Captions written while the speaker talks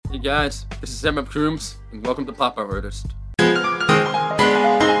guys, this is MF Crooms, and welcome to Pop Art Artist.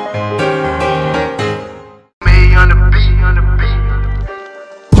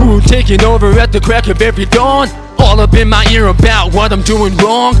 Who taking over at the crack of every dawn? All up in my ear about what I'm doing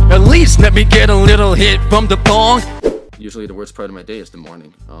wrong. At least let me get a little hit from the bong. Usually the worst part of my day is the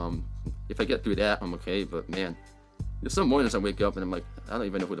morning. If I get through that, I'm okay, but man, there's some mornings I wake up and I'm like, I don't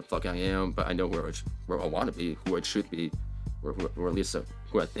even know who the fuck I am, but I know where I want to be, who I should be, or at least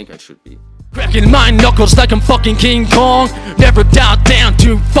who I think I should be. Cracking my knuckles like I'm fucking King Kong. Never down,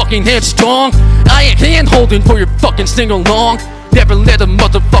 too fucking headstrong. I ain't hand holding for your fucking sing-along. Never let a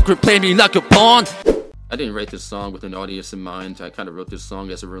motherfucker play me like a pawn. I didn't write this song with an audience in mind. I kind of wrote this song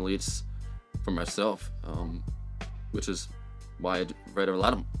as a release for myself, which is why I write a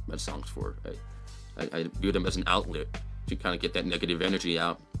lot of my songs for. I view them as an outlet to kind of get that negative energy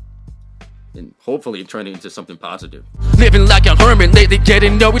out and hopefully turn it into something positive. Living like a hermit lately,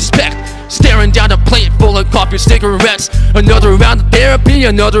 getting no respect. Staring down a plate full of coffee, cigarettes. Another round of therapy,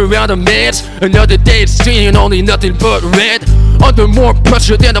 another round of meds. Another day seeing only nothing but red. Under more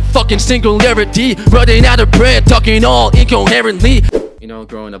pressure than a fucking singularity. Running out of bread, talking all incoherently. You know,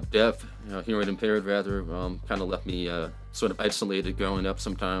 growing up deaf, hearing impaired rather, kind of left me sort of isolated growing up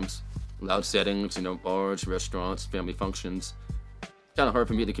sometimes. Loud settings, bars, restaurants, family functions. Kind of hard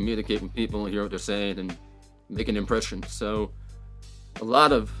for me to communicate with people and hear what they're saying and make an impression. So a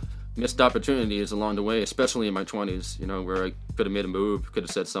lot of missed opportunities along the way, especially in my 20s, where I could have made a move, could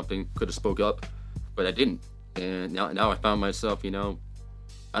have said something, could have spoke up, but I didn't. And now I found myself, I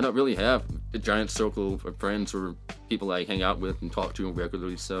don't really have a giant circle of friends or people I hang out with and talk to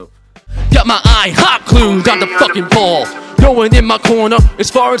regularly, so. Got my eye hot glued on the fucking ball. Going in my corner, as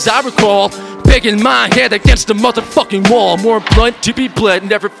far as I recall. Begging my head against the motherfucking wall. More blood to be bled,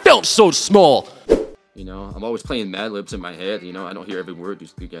 never felt so small. I'm always playing Mad Libs in my head, I don't hear every word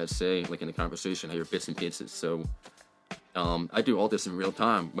you guys say, like in a conversation, I hear bits and pieces, so. I do all this in real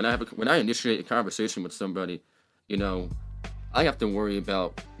time. When I initiate a conversation with somebody, I have to worry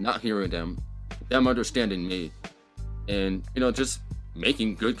about not hearing them understanding me, and just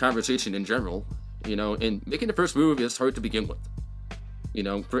making good conversation in general. And making the first move is hard to begin with.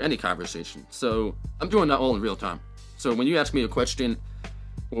 For any conversation. So I'm doing that all in real time. So when you ask me a question,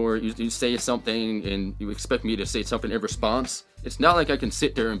 or you say something and you expect me to say something in response, it's not like I can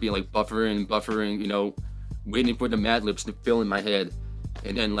sit there and be like buffering, waiting for the Mad Libs to fill in my head,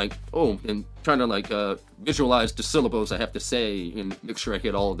 and then and trying to visualize the syllables I have to say and make sure I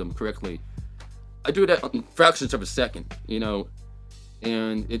hit all of them correctly. I do that in fractions of a second,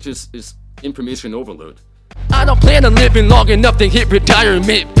 and it just is information overload. I don't plan on living long enough to hit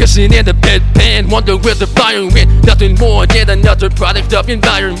retirement. Pissing in the bedpan, wonder where the fire went. Nothing more than another product of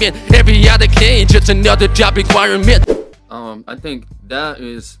environment. Every other cage, it's another job requirement. I think that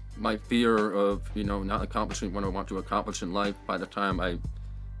is my fear of, not accomplishing what I want to accomplish in life by the time I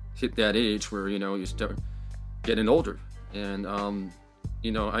hit that age where, you start getting older. And, I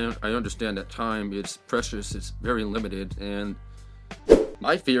understand that time is precious, it's very limited, and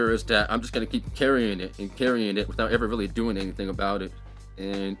my fear is that I'm just going to keep carrying it without ever really doing anything about it.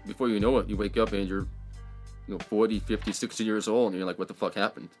 And before you know it, you wake up and you're 40, 50, 60 years old, and you're like, what the fuck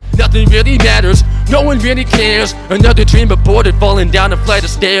happened? Nothing really matters, no one really cares. Another dream aborted, falling down a flight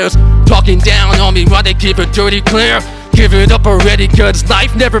of stairs. Talking down on me while they keep a dirty glare. Give it up already, cause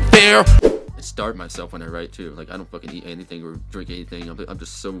life never fair. I starve myself when I write too. I don't fucking eat anything or drink anything. I'm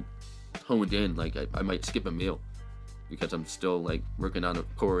just so honed in, I might skip a meal because I'm still working on a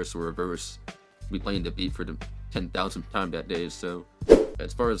chorus or a verse, be playing the beat for the 10,000th time that day. So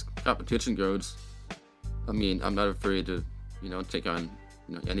as far as competition goes, I'm not afraid to, take on,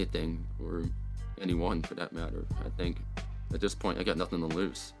 anything or anyone for that matter. I think at this point I got nothing to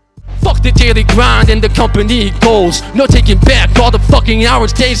lose. Fuck the daily grind and the company goals. No taking back all the fucking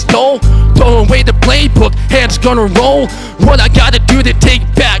hours days stole. Throw away the playbook, heads gonna roll. What I gotta do to take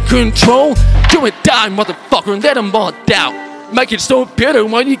back control? Do it, die, motherfucker, let them all doubt. Make it so bitter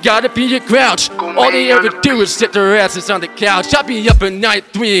when you gotta be a grouch. All they ever do is sit their asses on the couch. I be up at night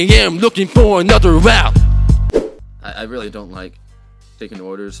 3 a.m. looking for another route. I really don't like taking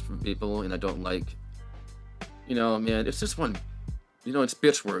orders from people, and I don't like, man, it's just one, it's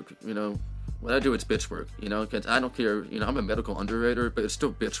bitch work, When I do, it's bitch work, because I don't care, I'm a medical underwriter, but it's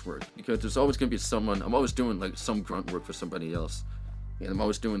still bitch work, because there's always going to be someone, I'm always doing some grunt work for somebody else, and I'm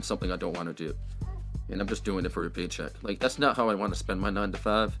always doing something I don't want to do, and I'm just doing it for a paycheck. That's not how I want to spend my 9 to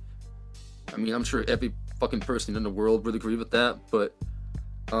 5. I'm sure every fucking person in the world would agree with that, but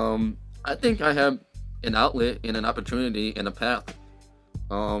I think I have an outlet and an opportunity and a path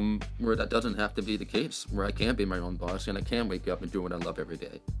where that doesn't have to be the case, where I can be my own boss and I can wake up and do what I love every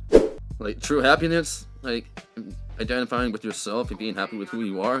day. Like, true happiness, like, identifying with yourself and being happy with who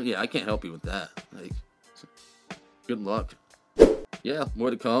you are, yeah, I can't help you with that. Like, good luck. Yeah, more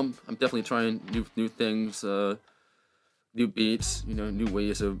to come. I'm definitely trying new things, new beats, you know, new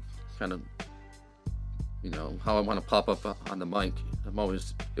ways of kind of, you know, how I want to pop up on the mic. I'm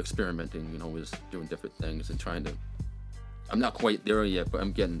always experimenting, you know, always doing different things and trying to. I'm not quite there yet, but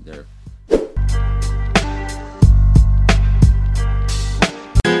I'm getting there.